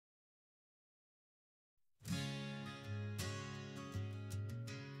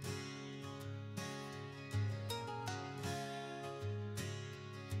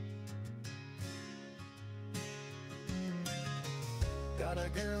Got a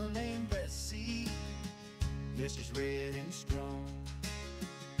girl named Bessy, yeah, she's red and strong.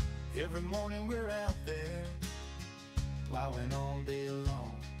 Every morning we're out there plowing all day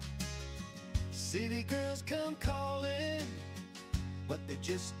long. City girls come calling, but they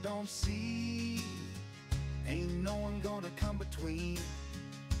just don't see. Ain't no one gonna come between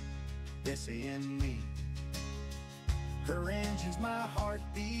Bessy and me. Her engine's my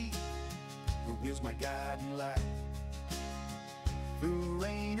heartbeat, her wheel's my guiding light. Through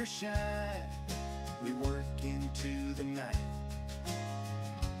rain or shine, we work into the night.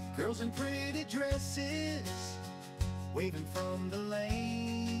 Girls in pretty dresses, waving from the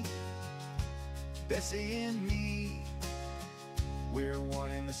lane. Bessy and me, we're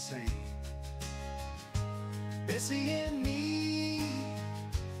one and the same. Bessy and me,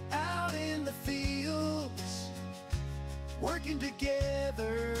 out in the fields, working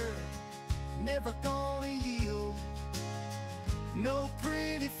together, never gonna yield. No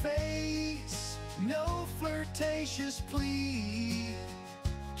pretty face, no flirtatious plea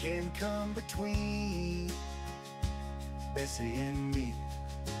can come between Bessy and me.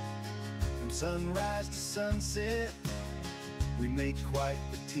 From sunrise to sunset, we make quite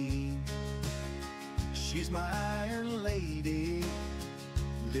the team. She's my iron lady,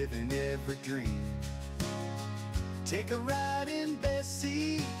 living every dream. Take a ride in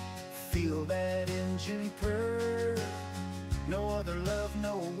Bessy, feel that engine purr. No other love,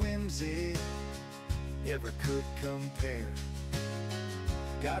 no whimsy ever could compare.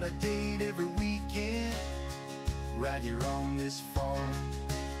 Got a date every weekend, right here on this farm.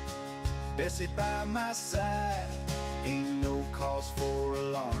 Bessy by my side, ain't no cause for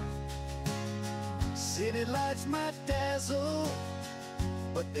alarm. City lights might dazzle,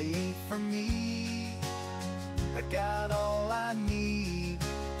 but they ain't for me. I got all I need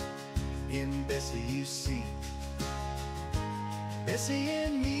in Bessy, you see. Bessy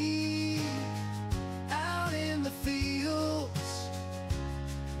and me, out in the fields,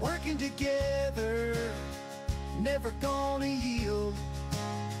 working together, never gonna yield.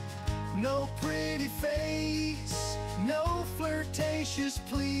 No pretty face, no flirtatious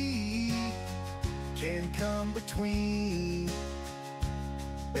plea can come between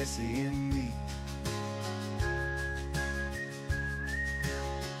Bessy and me.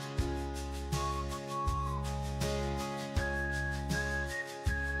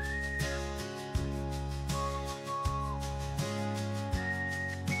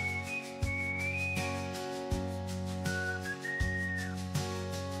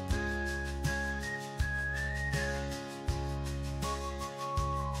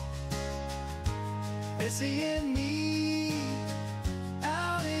 Bessy and me,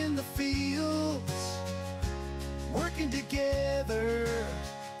 out in the fields, working together,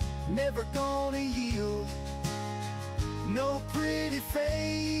 never gonna yield. No pretty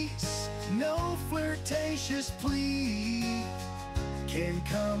face, no flirtatious plea can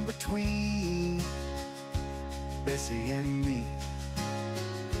come between Bessy and me.